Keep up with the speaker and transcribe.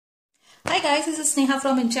Hi guys, this is Sneha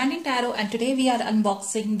from Enchanting Tarot and today we are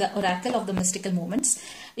unboxing the Oracle of the Mystical Moments.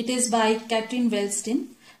 It is by Catrin Welz-Stein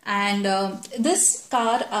and this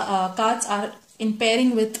cards are in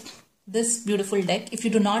pairing with this beautiful deck. If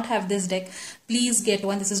you do not have this deck, please get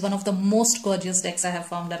one. This is one of the most gorgeous decks I have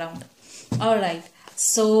found around. Alright,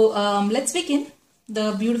 so let's begin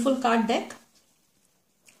the beautiful card deck.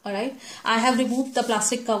 Alright, I have removed the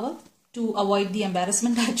plastic cover to avoid the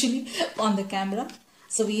embarrassment actually on the camera.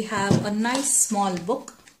 So we have a nice small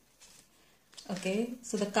book. Okay,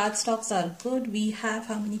 so the card stocks are good. We have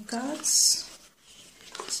how many cards?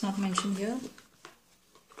 It's not mentioned here.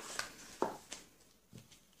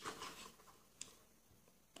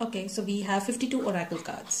 Okay, so we have 52 oracle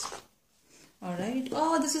cards. Alright,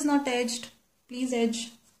 oh, this is not edged. Please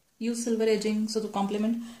edge. Use silver edging so to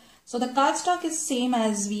complement. So the card stock is same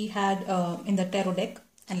as we had in the tarot deck.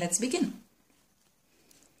 And let's begin.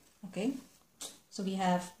 Okay. So we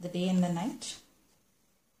have the day and the night.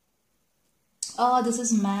 Oh, this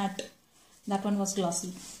is matte. That one was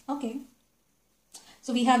glossy. Okay.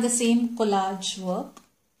 So we have the same collage work.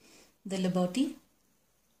 The Liberty.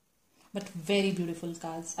 But very beautiful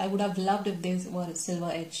cards. I would have loved if they were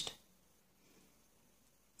silver edged.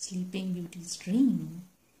 Sleeping Beauty's Dream.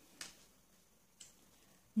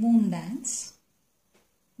 Moon Dance.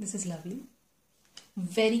 This is lovely.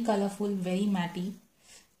 Very colorful, very matte.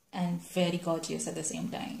 And very gorgeous at the same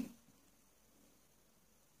time.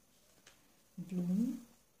 Bloom.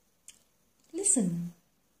 Listen.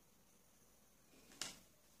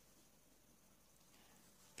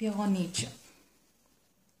 Pure Nature.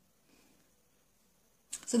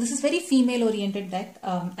 So this is very female oriented deck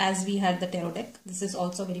as we had the tarot deck. This is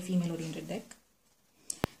also a very female oriented deck,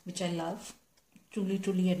 which I love.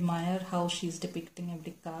 Truly admire how she's depicting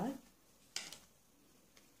every card.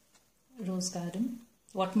 Rose Garden.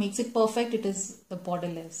 What makes it perfect, it is the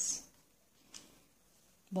borderless.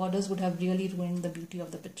 Borders would have really ruined the beauty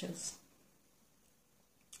of the pictures.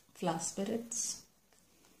 Flower Spirits.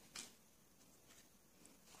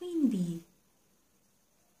 Queen Bee.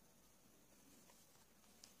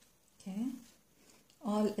 Okay.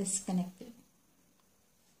 All is connected.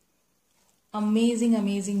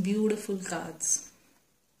 Amazing, beautiful cards.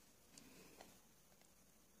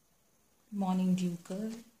 Morning Dew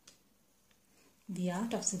Girl. The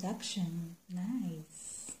Art of Seduction.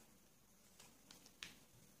 Nice.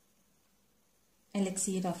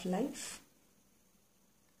 Elixir of Life.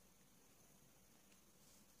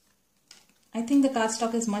 I think the card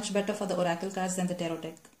stock is much better for the oracle cards than the tarot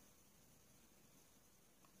deck.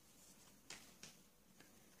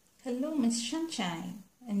 Hello, Miss Sunshine.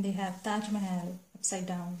 And they have Taj Mahal upside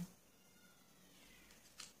down.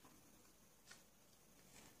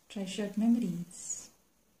 Treasured Memories.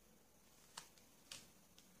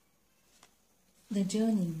 The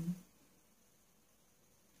Journey.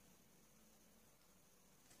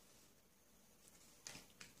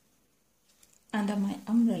 Under My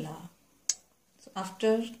Umbrella. So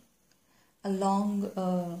after a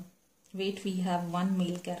long wait, we have one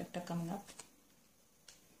male character coming up.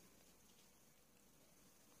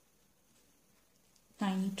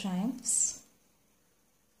 Tiny Triumphs.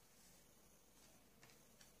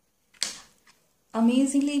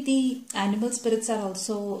 Amazingly, the animal spirits are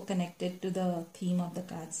also connected to the theme of the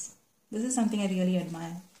cards. This is something I really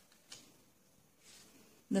admire.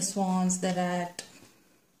 The swans, the rat,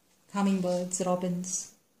 hummingbirds,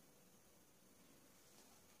 robins.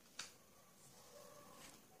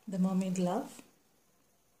 The mermaid love.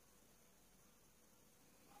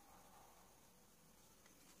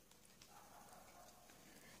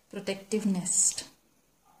 Protective nest.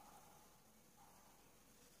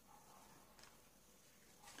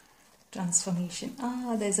 Transformation.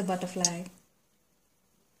 Ah, there's a butterfly.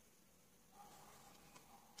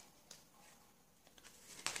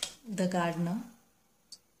 The Gardener.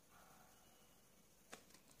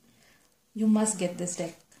 You must get this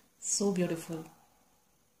deck. So beautiful.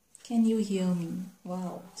 Can you hear me?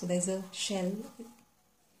 Wow. So there's a shell.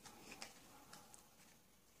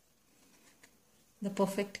 The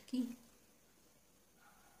Perfect Key.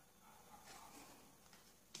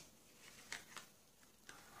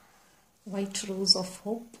 White Rose of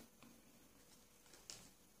Hope.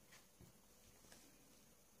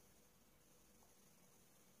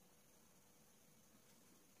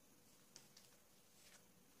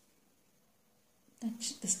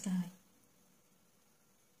 Touch the Sky.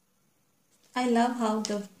 I love how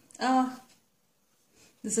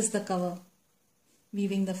this is the cover.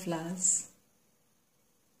 Weaving the Flowers.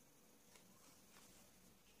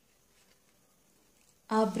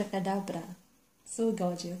 Abracadabra. So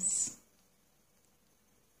gorgeous.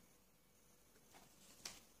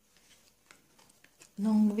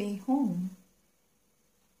 Long way home.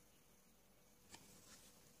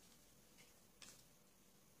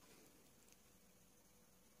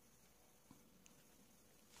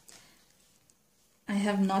 I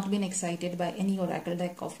have not been excited by any oracle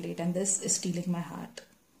deck of late, and this is stealing my heart.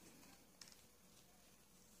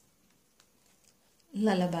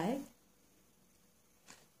 Lullaby.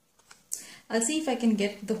 I'll see if I can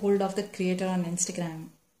get the hold of the creator on Instagram.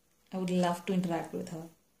 I would love to interact with her.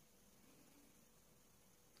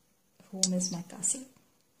 Home is my castle.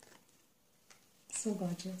 So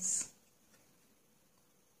gorgeous.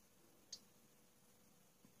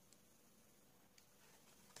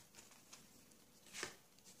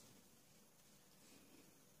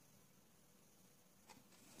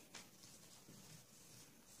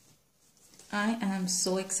 I am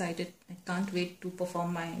so excited. I can't wait to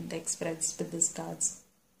perform my deck spreads with these cards.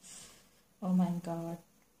 Oh my god.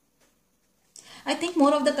 I think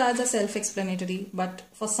more of the cards are self-explanatory, but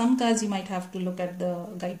for some cards you might have to look at the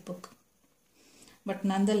guidebook. But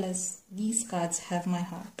nonetheless, these cards have my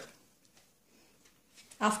heart.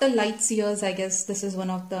 After Light Seers, I guess this is one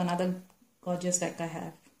of the another gorgeous deck I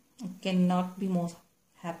have. I cannot be more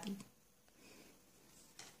happy.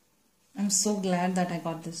 I'm so glad that I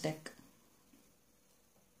got this deck.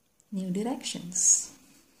 New directions.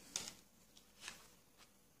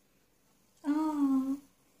 Oh.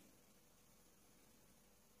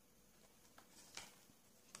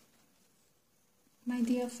 My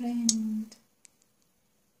dear friend.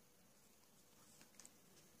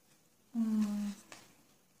 Oh.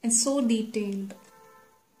 And so detailed.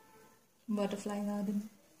 Butterfly garden.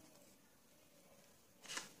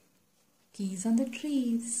 Keys on the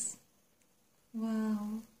trees.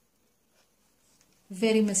 Wow.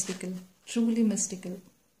 Very mystical, truly mystical.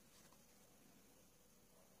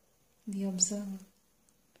 The observer.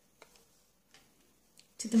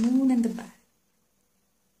 To the moon and the back.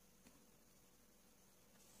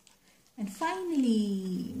 And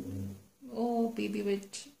finally, oh baby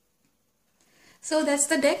witch. So that's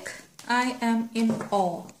the deck. I am in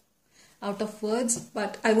awe. Out of words,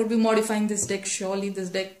 but I would be modifying this deck. Surely this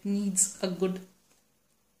deck needs a good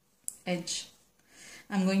edge.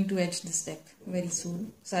 I'm going to edge this deck very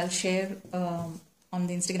soon. So I'll share on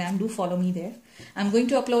the Instagram. Do follow me there. I'm going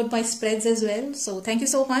to upload my spreads as well. So thank you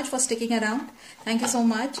so much for sticking around. Thank you so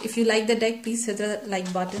much. If you like the deck, please hit the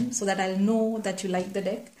like button so that I'll know that you like the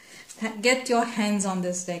deck. Get your hands on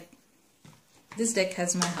this deck. This deck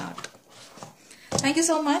has my heart. Thank you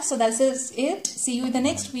so much. So that's it. See you in the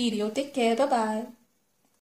next video. Take care. Bye-bye.